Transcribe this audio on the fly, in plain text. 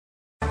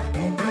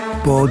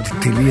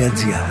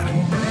Pod.gr.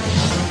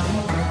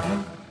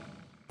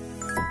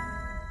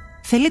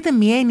 Θέλετε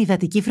μια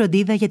ενυδατική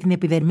φροντίδα για την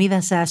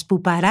επιδερμίδα σας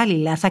που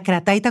παράλληλα θα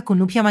κρατάει τα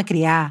κουνούπια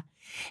μακριά?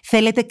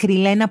 Θέλετε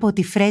κρυλένα από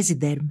τη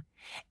Φρέζιντερμ?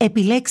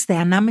 Επιλέξτε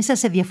ανάμεσα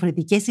σε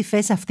διαφορετικές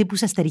υφές αυτή που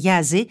σας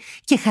ταιριάζει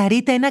και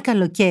χαρείτε ένα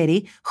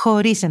καλοκαίρι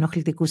χωρίς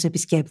ενοχλητικούς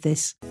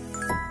επισκέπτες.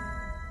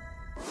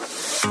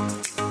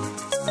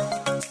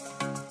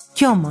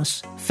 Κι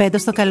όμως,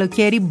 φέτος το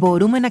καλοκαίρι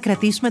μπορούμε να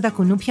κρατήσουμε τα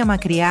κουνούπια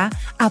μακριά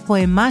από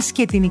εμάς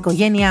και την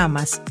οικογένειά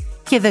μας.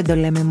 Και δεν το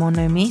λέμε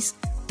μόνο εμείς,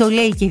 το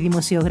λέει και η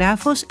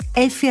δημοσιογράφος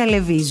Έφη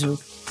Αλεβίζου.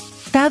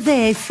 Τάδε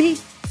Έφη,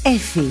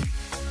 Έφη.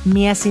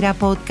 Μία σειρά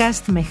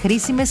podcast με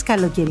χρήσιμες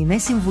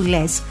καλοκαιρινές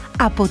συμβουλές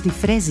από τη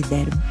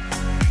Φρέζιντερμ.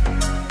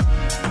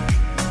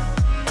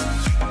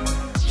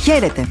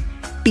 Χαίρετε!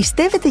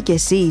 Πιστεύετε κι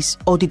εσείς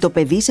ότι το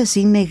παιδί σας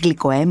είναι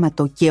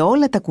γλυκοαίματο και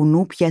όλα τα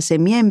κουνούπια σε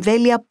μια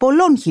εμβέλεια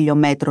πολλών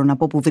χιλιόμετρων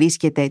από που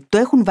βρίσκεται το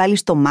έχουν βάλει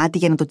στο μάτι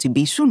για να το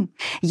τσιμπήσουν?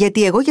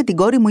 Γιατί εγώ για την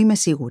κόρη μου είμαι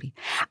σίγουρη.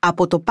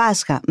 Από το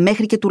Πάσχα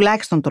μέχρι και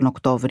τουλάχιστον τον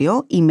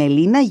Οκτώβριο η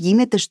Μελίνα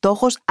γίνεται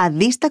στόχος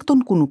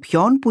αδίστακτων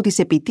κουνουπιών που της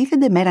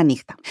επιτίθενται μέρα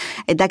νύχτα.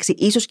 Εντάξει,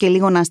 ίσως και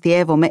λίγο να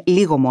αστιεύομαι,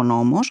 λίγο μόνο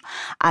όμως,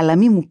 αλλά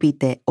μη μου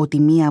πείτε ότι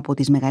μία από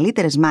τις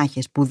μεγαλύτερες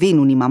μάχες που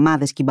δίνουν οι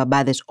μαμάδες και οι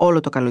μπαμπάδες όλο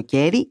το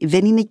καλοκαίρι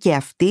δεν είναι και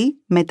αυτή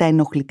με τα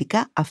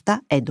ενοχλητικά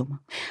αυτά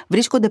έντομα.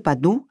 Βρίσκονται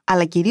παντού,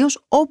 αλλά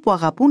κυρίως όπου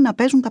αγαπούν να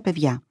παίζουν τα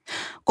παιδιά.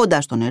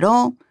 Κοντά στο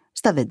νερό,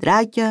 στα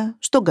δεντράκια,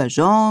 στον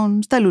γκαζόν,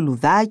 στα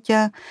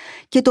λουλουδάκια,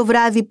 και το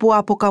βράδυ που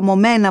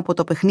αποκαμωμένα από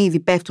το παιχνίδι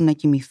πέφτουν να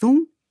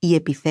κοιμηθούν, οι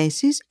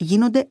επιθέσεις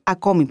γίνονται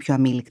ακόμη πιο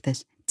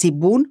αμήλικτες.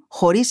 Τσιμπούν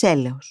χωρίς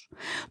έλεος.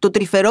 Το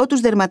τρυφερό τους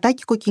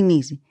δερματάκι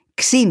κοκκινίζει.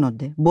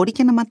 Ξύνονται, μπορεί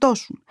και να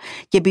ματώσουν.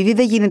 Και επειδή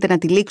δεν γίνεται να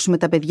τυλίξουμε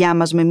τα παιδιά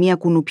μας με μία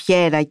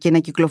κουνουπιέρα και να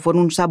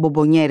κυκλοφορούν σαν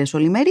μπομπονιέρες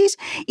ολημερείς,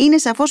 είναι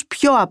σαφώς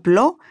πιο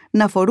απλό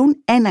να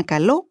φορούν ένα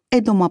καλό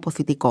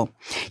εντομοαποθητικό.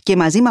 Και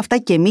μαζί με αυτά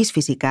και εμείς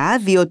φυσικά,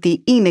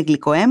 διότι είναι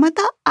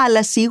γλυκοαίματα,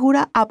 αλλά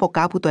σίγουρα από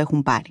κάπου το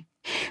έχουν πάρει.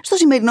 Στο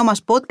σημερινό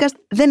μας podcast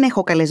δεν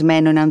έχω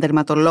καλεσμένο έναν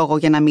δερματολόγο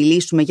για να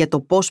μιλήσουμε για το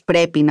πώς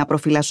πρέπει να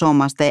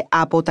προφυλασσόμαστε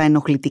από τα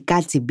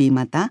ενοχλητικά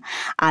τσιμπήματα,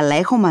 αλλά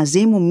έχω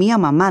μαζί μου μία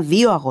μαμά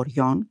 2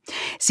 αγοριών,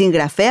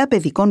 συγγραφέα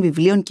παιδικών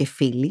βιβλίων και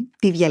φίλη,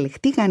 τη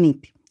διαλεκτή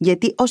Γανίτη.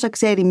 Γιατί όσα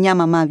ξέρει μια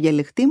μαμά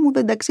διαλεκτή μου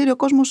δεν τα ξέρει ο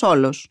κόσμος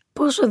όλος.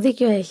 Πόσο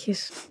δίκιο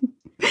έχεις.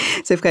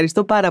 Σε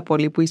ευχαριστώ πάρα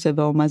πολύ που είσαι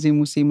εδώ μαζί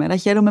μου σήμερα.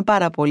 Χαίρομαι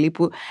πάρα πολύ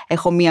που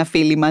έχω μία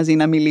φίλη μαζί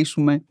να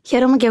μιλήσουμε.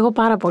 Χαίρομαι και εγώ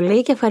πάρα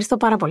πολύ και ευχαριστώ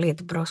πάρα πολύ για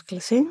την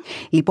πρόσκληση.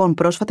 Λοιπόν,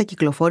 πρόσφατα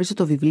κυκλοφόρησε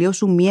το βιβλίο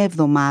σου «Μία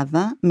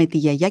εβδομάδα με τη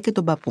γιαγιά και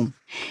τον παππού».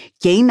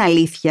 Και είναι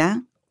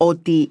αλήθεια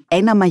ότι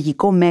ένα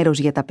μαγικό μέρος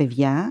για τα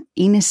παιδιά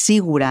είναι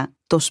σίγουρα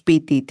το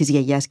σπίτι της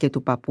γιαγιάς και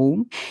του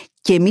παππού.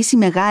 Και εμείς οι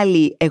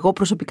μεγάλοι, εγώ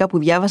προσωπικά που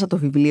διάβασα το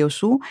βιβλίο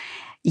σου,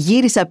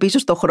 γύρισα πίσω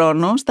στο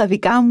χρόνο, στα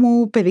δικά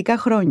μου παιδικά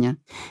χρόνια.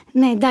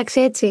 Ναι,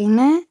 εντάξει, έτσι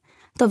είναι.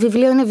 Το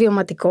βιβλίο είναι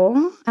βιωματικό,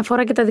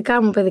 αφορά και τα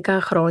δικά μου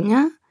παιδικά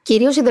χρόνια.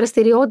 Κυρίως οι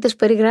δραστηριότητες που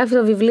περιγράφει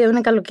το βιβλίο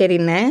είναι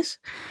καλοκαιρινές,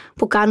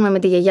 που κάνουμε με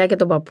τη γιαγιά και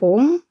τον παππού.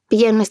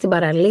 Πηγαίνουν στην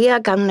παραλία,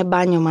 κάνουν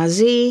μπάνιο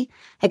μαζί,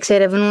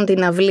 εξερευνούν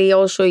την αυλή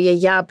όσο η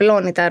γιαγιά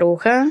απλώνει τα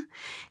ρούχα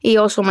ή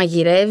όσο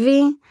μαγειρεύει.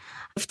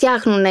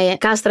 Φτιάχνουν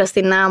κάστρα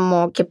στην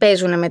άμμο και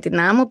παίζουν με την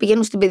άμμο,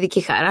 πηγαίνουν στην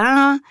παιδική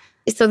χαρά.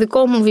 Στο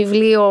δικό μου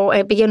βιβλίο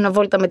πηγαίνουν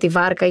βόλτα με τη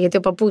βάρκα, γιατί ο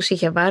παππούς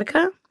είχε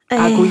βάρκα.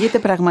 Ακούγεται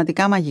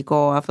πραγματικά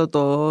μαγικό αυτό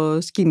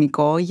το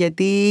σκηνικό,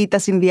 γιατί τα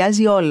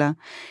συνδυάζει όλα.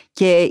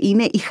 Και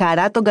είναι η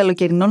χαρά των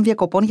καλοκαιρινών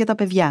διακοπών για τα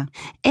παιδιά.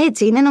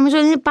 Έτσι είναι, νομίζω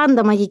είναι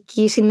πάντα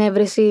μαγική η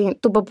συνέβρεση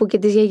του παππού και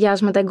της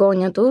γιαγιάς με τα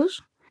εγγόνια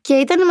τους. Και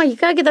ήταν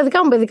μαγικά και τα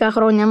δικά μου παιδικά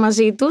χρόνια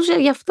μαζί τους,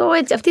 γι' αυτό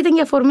έτσι, αυτή ήταν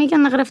η αφορμή για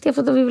να γραφτεί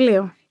αυτό το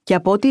βιβλίο. Και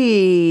από ό,τι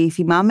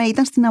θυμάμαι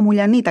ήταν στην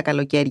Αμουλιανή τα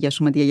καλοκαίρια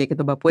σου με τη γιαγιά και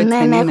τον παππού,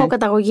 έτσι? Ναι, έχω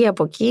καταγωγή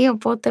από εκεί,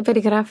 οπότε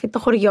περιγράφει το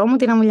χωριό μου,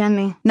 την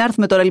Αμουλιανή. Να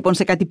έρθουμε τώρα λοιπόν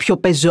σε κάτι πιο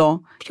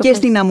πεζό,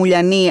 στην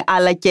Αμουλιανή,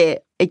 αλλά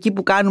και εκεί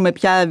που κάνουμε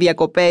πια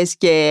διακοπές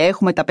και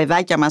έχουμε τα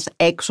παιδάκια μας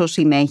έξω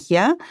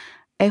συνέχεια,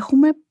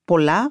 έχουμε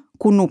πολλά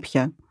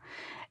κουνούπια.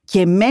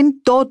 Και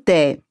μεν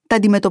τότε τα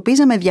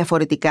αντιμετωπίζαμε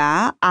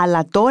διαφορετικά,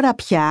 αλλά τώρα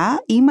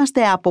πια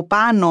είμαστε από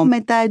πάνω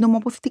με τα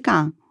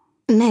εντομοαποθητικά.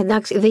 Ναι,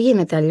 εντάξει, δεν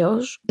γίνεται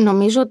αλλιώς.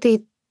 Νομίζω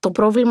ότι το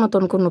πρόβλημα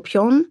των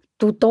κουνουπιών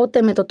του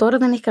τότε με το τώρα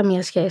δεν έχει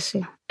καμία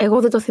σχέση.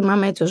 Εγώ δεν το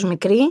θυμάμαι έτσι ως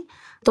μικρή.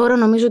 Τώρα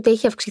νομίζω ότι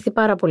έχει αυξηθεί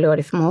πάρα πολύ ο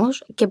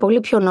αριθμός και πολύ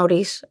πιο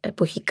νωρίς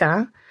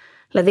εποχικά.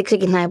 Δηλαδή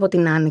ξεκινάει από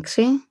την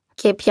Άνοιξη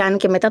και πιάνει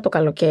και μετά το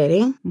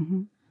καλοκαίρι.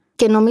 Mm-hmm.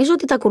 Και νομίζω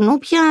ότι τα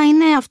κουνούπια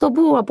είναι αυτό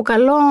που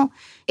αποκαλώ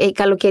οι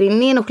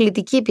καλοκαιρινοί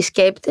ενοχλητικοί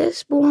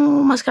επισκέπτες που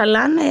μας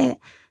χαλάνε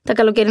τα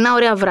καλοκαιρινά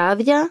ωραία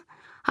βράδια,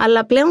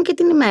 αλλά πλέον και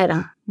την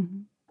ημέρα.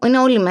 Mm-hmm. Είναι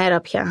όλη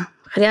μέρα πια.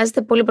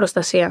 Χρειάζεται πολύ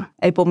προστασία.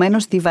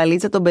 Επομένως, στη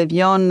βαλίτσα των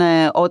παιδιών,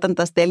 όταν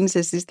τα στέλνεις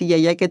εσύ στη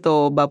γιαγιά και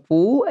τον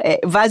παππού,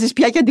 βάζεις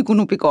πια και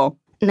αντικουνουπικό.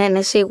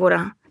 Ναι,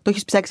 σίγουρα. Το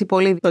έχεις ψάξει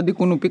πολύ το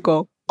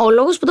αντικουνουπικό? Ο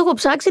λόγος που το έχω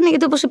ψάξει είναι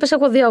γιατί, όπως είπες,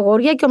 έχω 2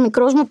 αγόρια και ο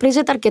μικρός μου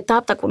πρίζεται αρκετά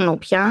από τα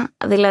κουνούπια.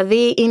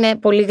 Δηλαδή είναι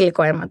πολύ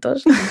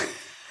γλυκοαίματος.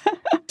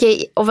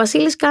 Και ο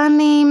Βασίλης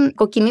κάνει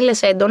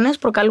κοκκινίλες έντονες,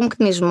 προκαλούν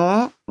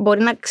κτηνισμό,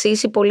 μπορεί να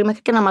ξύσει πολύ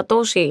μέχρι και να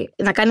ματώσει,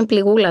 να κάνει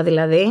πληγούλα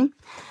δηλαδή.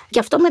 Και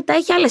αυτό μετά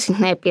έχει άλλες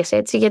συνέπειες,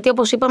 έτσι, γιατί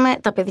όπως είπαμε,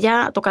 τα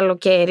παιδιά το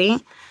καλοκαίρι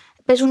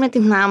παίζουν με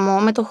την άμμο,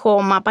 με το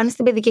χώμα, πάνε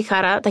στην παιδική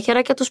χαρά. Τα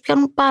χεράκια τους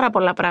πιάνουν πάρα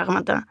πολλά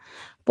πράγματα.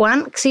 Που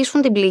αν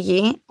ξύσουν την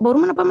πληγή,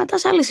 μπορούμε να πάμε μετά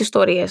σε άλλες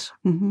ιστορίες.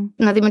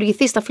 Να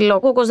δημιουργηθεί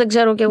σταφυλόκοκκος, δεν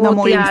ξέρω κι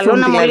εγώ τι άλλο,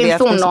 να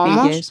μολυνθούν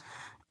όμως.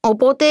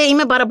 Οπότε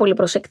είμαι πάρα πολύ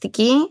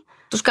προσεκτική.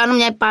 Τους κάνω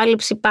μια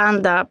επάλυψη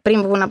πάντα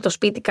πριν βγουν από το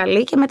σπίτι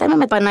καλή και μετά είμαι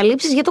με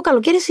επαναλήψεις, γιατί το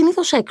καλοκαίρι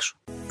συνήθως έξω.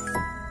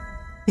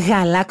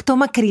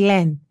 Γαλάκτωμα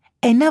κρυλέν.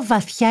 Ένα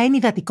βαθιά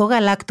ενυδατικό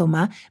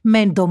γαλάκτωμα με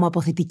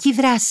εντομοαποθητική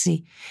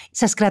δράση.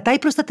 Σας κρατάει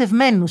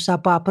προστατευμένους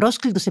από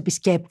απρόσκλητους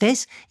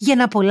επισκέπτες για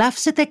να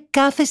απολαύσετε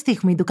κάθε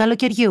στιγμή του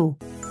καλοκαιριού.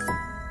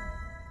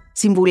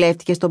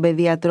 Συμβουλεύτηκες τον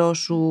παιδίατρό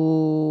σου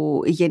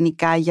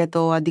γενικά για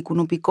το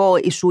αντικουνουπικό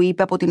ή σου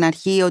είπε από την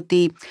αρχή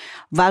ότι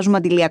βάζουμε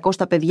αντιλιακό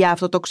στα παιδιά,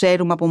 αυτό το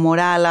ξέρουμε από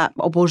μωρά, αλλά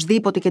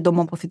οπωσδήποτε και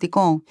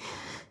εντομοαποθητικό?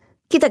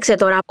 Κοίταξε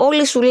τώρα,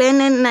 όλοι σου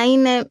λένε να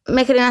είναι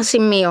μέχρι ένα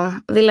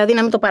σημείο, δηλαδή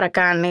να μην το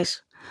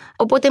παρακάνεις.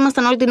 Οπότε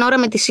ήμασταν όλη την ώρα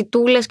με τις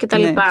σιτούλες και τα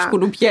λοιπά. Ναι,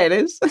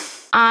 σκουνουπιέρες.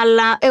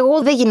 Αλλά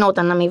εγώ δεν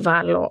γινόταν να μην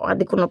βάλω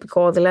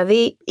αντικουνουπικό.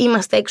 Δηλαδή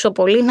είμαστε έξω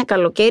πολύ, είναι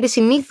καλοκαίρι.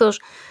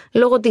 Συνήθως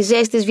λόγω της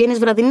ζέστης βγαίνεις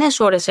βραδινές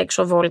ώρες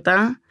έξω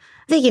βόλτα.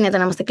 Δεν γίνεται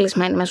να είμαστε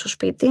κλεισμένοι μέσα στο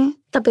σπίτι.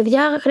 Τα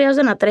παιδιά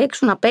χρειάζεται να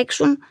τρέξουν, να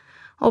παίξουν.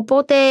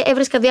 Οπότε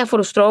έβρισκα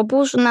διάφορους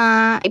τρόπους να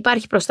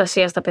υπάρχει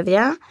προστασία στα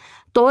παιδιά.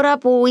 Τώρα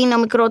που είναι ο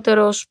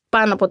μικρότερος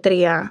πάνω από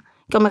 3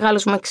 και ο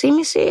μεγάλος μου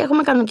 6,5,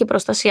 έχουμε κανονική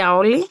προστασία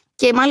όλοι.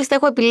 Και μάλιστα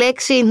έχω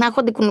επιλέξει να έχω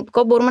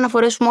αντικουνουπικό. Μπορούμε να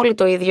φορέσουμε όλοι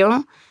το ίδιο,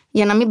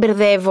 για να μην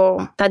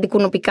μπερδεύω τα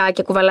αντικουνουπικά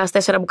και κουβαλάς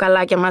 4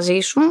 μπουκαλάκια μαζί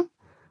σου.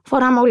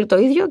 Φοράμε όλοι το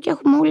ίδιο και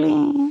έχουμε όλοι.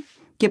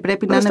 Και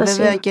πρέπει προστασία. Να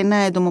είναι βέβαια και ένα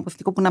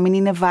εντομοαποθητικό που να μην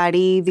είναι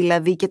βαρύ,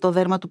 δηλαδή και το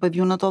δέρμα του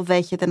παιδιού να το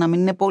δέχεται, να μην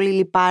είναι πολύ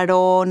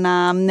λιπαρό,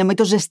 να μην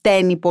το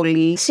ζεσταίνει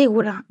πολύ.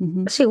 Σίγουρα,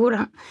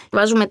 σίγουρα.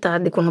 Βάζουμε τα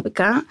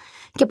αντικουνουπικά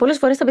και πολλές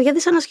φορές τα παιδιά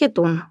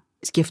δυσανασχετούν.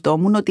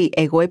 Σκεφτόμουν ότι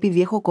εγώ,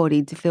 επειδή έχω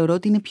κορίτσι, θεωρώ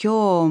ότι είναι πιο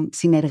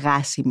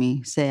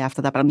συνεργάσιμη σε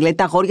αυτά τα πράγματα. Δηλαδή,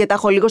 τα αγόρια τα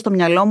έχω λίγο στο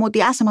μυαλό μου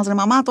ότι άσε μας ρε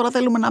μαμά, τώρα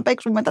θέλουμε να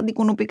παίξουμε με τα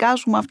αντικουνουπικά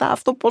σου, με αυτά.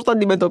 Αυτό πώς το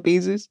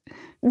αντιμετωπίζεις?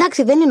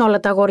 Εντάξει, δεν είναι όλα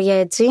τα αγόρια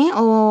έτσι.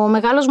 Ο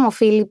μεγάλος μου ο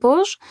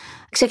Φίλιππος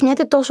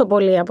ξεχνιέται τόσο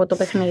πολύ από το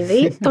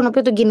παιχνίδι, τον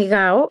οποίο τον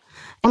κυνηγάω.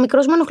 Ο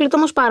μικρός μου ενοχλείται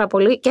όμως πάρα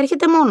πολύ και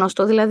έρχεται μόνος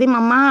του. Δηλαδή,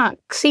 μαμά,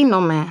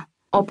 ξύνομαι.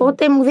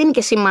 Οπότε μου δίνει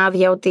και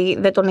σημάδια ότι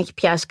δεν τον έχει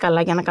πιάσει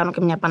καλά για να κάνω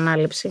και μια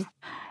επανάληψη.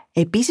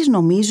 Επίσης,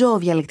 νομίζω,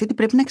 διαλεκτή, ότι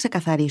πρέπει να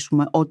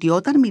ξεκαθαρίσουμε ότι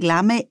όταν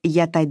μιλάμε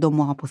για τα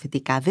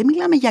εντομοαποθητικά, δεν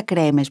μιλάμε για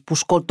κρέμες που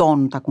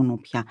σκοτώνουν τα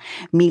κουνούπια.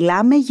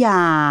 Μιλάμε για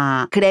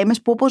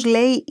κρέμες που, όπως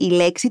λέει η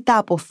λέξη, τα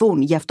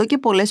αποθούν. Γι' αυτό και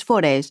πολλές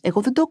φορές,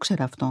 εγώ δεν το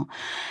ήξερα αυτό,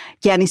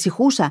 και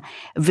ανησυχούσα.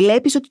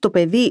 Βλέπεις ότι το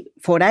παιδί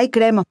φοράει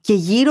κρέμα και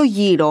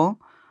γύρω-γύρω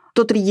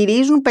το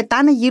τριγυρίζουν,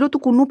 πετάνε γύρω του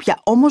κουνούπια.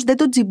 Όμως δεν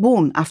το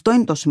τζιμπούν. Αυτό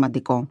είναι το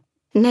σημαντικό.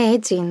 Ναι,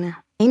 έτσι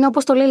είναι. Είναι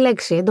όπως το λέει η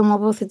λέξη,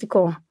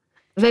 εντομοαποθητικό.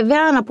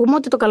 Βέβαια, να πούμε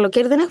ότι το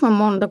καλοκαίρι δεν έχουμε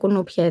μόνο τα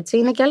κουνούπια, έτσι.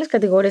 Είναι και άλλες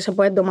κατηγορίες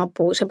από έντομα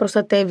που σε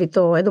προστατεύει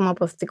το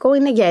εντομοαποθητικό.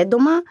 Είναι για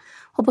έντομα,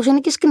 όπως είναι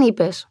και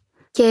σκνίπες.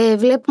 Και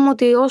βλέπουμε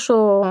ότι όσο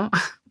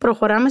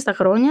προχωράμε στα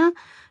χρόνια,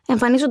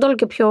 εμφανίζονται όλο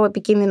και πιο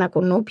επικίνδυνα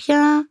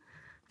κουνούπια,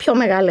 πιο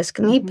μεγάλες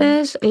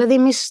σκνίπες. Δηλαδή,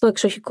 εμείς στο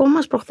εξοχικό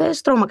μας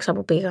προχθές τρόμαξα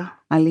που πήγα.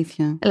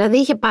 Αλήθεια. Δηλαδή,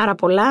 είχε πάρα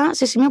πολλά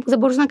σε σημεία που δεν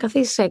μπορείς να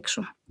καθίσεις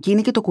έξω. Και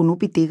είναι και το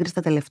κουνούπι τίγρης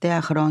τα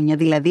τελευταία χρόνια.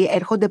 Δηλαδή,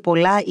 έρχονται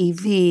πολλά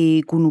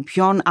είδη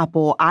κουνουπιών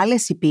από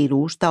άλλες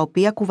υπήρους, τα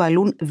οποία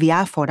κουβαλούν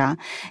διάφορα.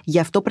 Γι'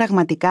 αυτό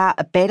πραγματικά,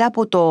 πέρα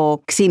από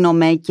το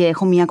ξύνομαι και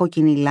έχω μια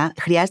κοκκινίλα,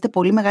 χρειάζεται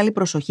πολύ μεγάλη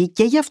προσοχή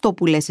και γι' αυτό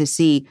που λες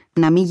εσύ,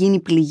 να μην γίνει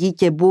πληγή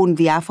και μπουν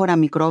διάφορα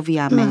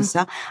μικρόβια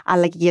μέσα,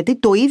 αλλά και γιατί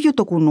το ίδιο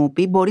το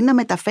κουνούπι μπορεί να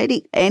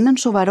μεταφέρει έναν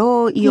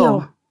σοβαρό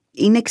ιό.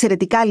 Είναι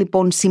εξαιρετικά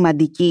λοιπόν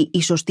σημαντική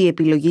η σωστή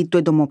επιλογή του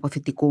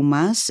εντομοαποθητικού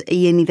μας.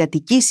 Η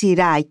ενυδατική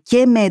σειρά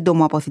και με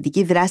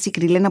εντομοαποθητική δράση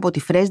κρυλέν από τη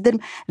Φρέσντερμ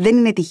δεν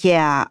είναι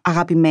τυχαία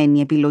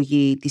αγαπημένη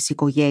επιλογή της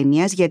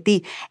οικογένειας,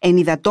 γιατί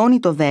ενυδατώνει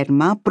το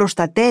δέρμα,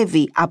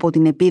 προστατεύει από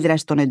την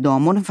επίδραση των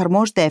εντόμων,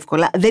 εφαρμόζεται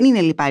εύκολα, δεν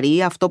είναι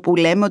λιπαρή, αυτό που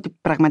λέμε ότι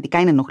πραγματικά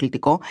είναι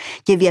ενοχλητικό,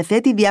 και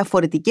διαθέτει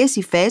διαφορετικές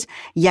υφές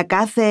για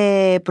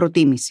κάθε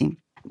προτίμηση.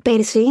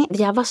 Πέρσι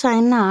διάβασα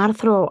ένα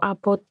άρθρο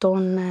από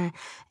τον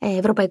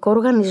Ευρωπαϊκό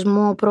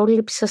Οργανισμό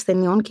Πρόληψης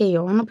Ασθενειών και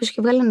Ιών, ο οποίος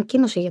είχε βγάλει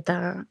ανακοίνωση για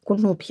τα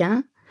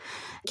κουνούπια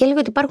και έλεγε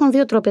ότι υπάρχουν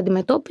 2 τρόποι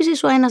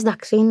αντιμετώπισης. Ο ένας,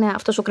 εντάξει, είναι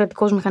αυτός ο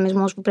κρατικός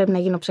μηχανισμός που πρέπει να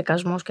γίνει ο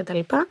ψεκασμός κτλ.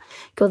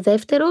 Και ο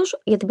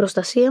δεύτερος για την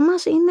προστασία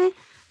μας είναι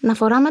να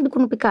φοράμε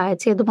αντικουνουπικά,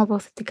 έτσι,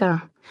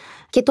 εντομοαποθητικά.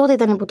 Και τότε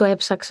ήταν που το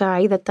έψαξα,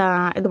 είδα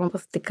τα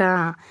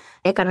εντομοαποθητικά,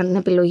 έκανα την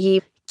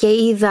επιλογή και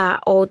είδα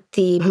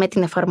ότι με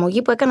την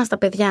εφαρμογή που έκανα στα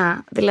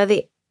παιδιά,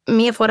 δηλαδή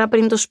μία φορά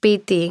πριν το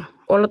σπίτι,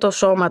 όλο το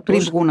σώμα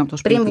τους,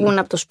 πριν βγουν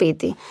από το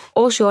σπίτι.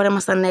 Όση ώρα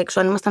ήμασταν έξω,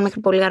 αν ήμασταν μέχρι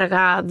πολύ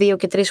αργά, 2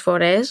 και 3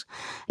 φορές,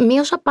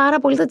 μείωσα πάρα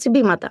πολύ τα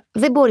τσιμπήματα.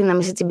 Δεν μπορεί να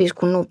μην σε τσιμπήσει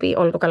κουνούπι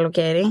όλο το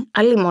καλοκαίρι,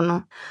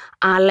 αλίμονο.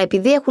 Αλλά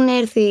επειδή έχουν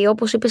έρθει,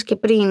 όπως είπες και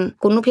πριν,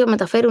 κουνούπια που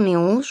μεταφέρουν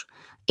ιούς,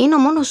 Είναι ο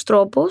μόνος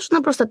τρόπος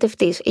να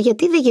προστατευτείς.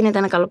 Γιατί δεν γίνεται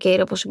ένα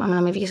καλοκαίρι, όπως είπαμε,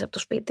 να μην βγεις από το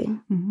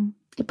σπίτι.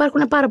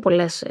 Υπάρχουν πάρα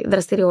πολλές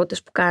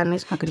δραστηριότητες που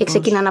κάνεις και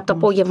ξεκινάνε από το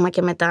απόγευμα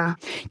και μετά.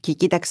 Και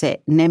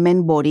κοίταξε, ναι,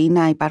 μεν μπορεί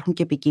να υπάρχουν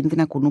και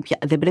επικίνδυνα κουνούπια.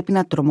 Δεν πρέπει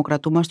να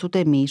τρομοκρατούμαστε ούτε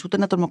εμείς, ούτε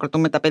να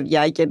τρομοκρατούμε τα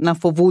παιδιά και να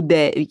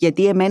φοβούνται.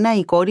 Γιατί εμένα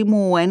η κόρη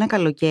μου ένα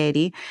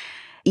καλοκαίρι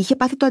είχε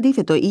πάθει το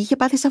αντίθετο. Είχε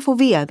πάθει σαν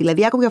φοβία.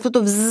 Δηλαδή, άκουγε αυτό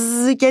το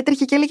βζζ και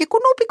έτρεχε και έλεγε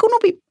κουνούπι,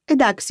 κουνούπι.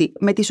 Εντάξει,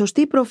 με τη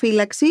σωστή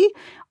προφύλαξη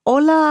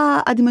όλα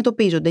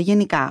αντιμετωπίζονται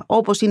γενικά.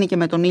 Όπως είναι και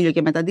με τον ήλιο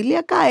και με τα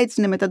αντιλιακά, έτσι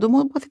είναι με τα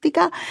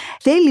ντομοποθετικά.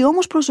 Θέλει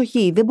όμως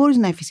προσοχή. Δεν μπορείς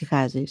να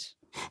εφησυχάζεις.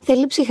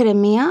 Θέλει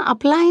ψυχραιμία,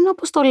 απλά είναι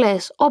όπως το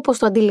λες. Όπως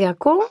το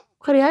αντιλιακό,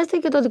 χρειάζεται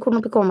και το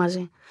αντικουνουπικό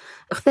μαζί.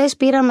 Χθες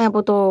πήραμε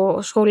από το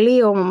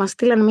σχολείο, μας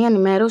στείλαν μια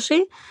ενημέρωση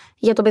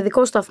για τον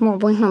παιδικό σταθμό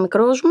που είναι ο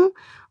μικρός μου,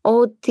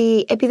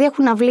 ότι επειδή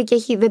έχουν αυλή και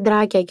έχει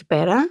δεντράκια εκεί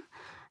πέρα,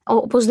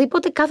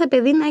 οπωσδήποτε κάθε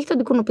παιδί να έχει το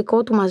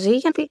αντικουνουπικό του μαζί,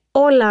 γιατί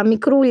όλα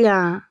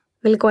μικρούλια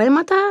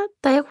γλυκοαίματα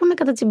τα έχουν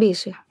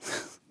κατατσιμπήσει.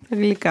 Τα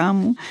γλυκά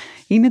μου.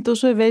 Είναι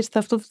τόσο ευαίσθητα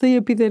αυτό η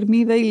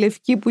επιδερμίδα, η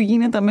λευκή που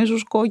γίνεται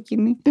αμέσως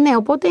κόκκινη. Ναι,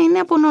 οπότε είναι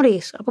από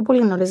νωρίς, από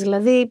πολύ νωρίς.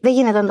 Δηλαδή δεν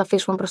γίνεται να τα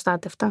αφήσουμε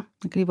προστάτευτα.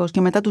 Ακριβώς.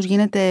 Και μετά τους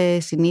γίνεται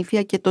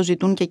συνήθεια και το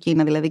ζητούν και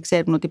εκείνα. Δηλαδή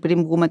ξέρουν ότι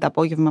πριν βγούμε το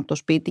απόγευμα από το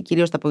σπίτι,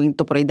 κυρίως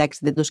το πρωί, εντάξει,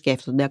 δεν το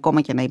σκέφτονται,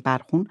 ακόμα και να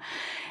υπάρχουν,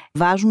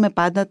 βάζουμε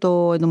πάντα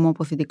το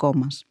εντομοποθητικό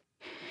μας.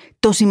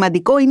 Το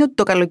σημαντικό είναι ότι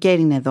το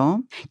καλοκαίρι είναι εδώ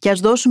και ας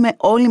δώσουμε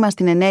όλη μας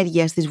την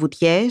ενέργεια στις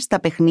βουτιές, στα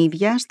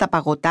παιχνίδια, στα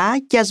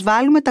παγωτά και ας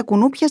βάλουμε τα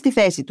κουνούπια στη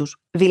θέση τους.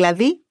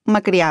 Δηλαδή,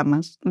 μακριά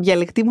μας.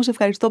 Διαλεκτή μου, σε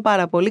ευχαριστώ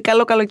πάρα πολύ.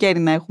 Καλό καλοκαίρι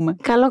να έχουμε.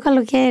 Καλό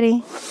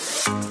καλοκαίρι.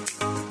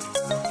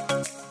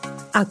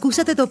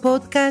 Ακούσατε το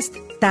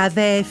podcast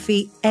 «Τάδε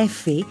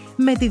Έφη»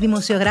 με τη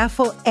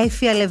δημοσιογράφο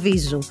Έφη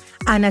Αλεβίζου.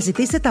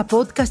 Αναζητήστε τα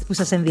podcast που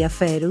σας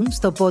ενδιαφέρουν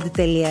στο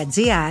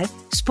pod.gr,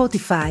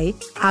 Spotify,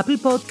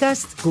 Apple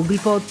Podcasts,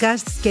 Google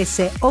Podcasts και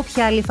σε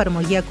όποια άλλη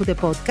εφαρμογή ακούτε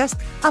podcast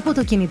από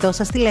το κινητό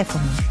σας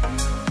τηλέφωνο.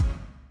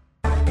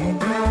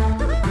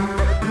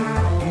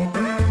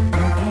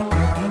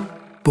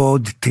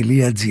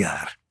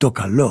 Pod.gr. Το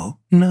καλό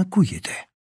να ακούγεται.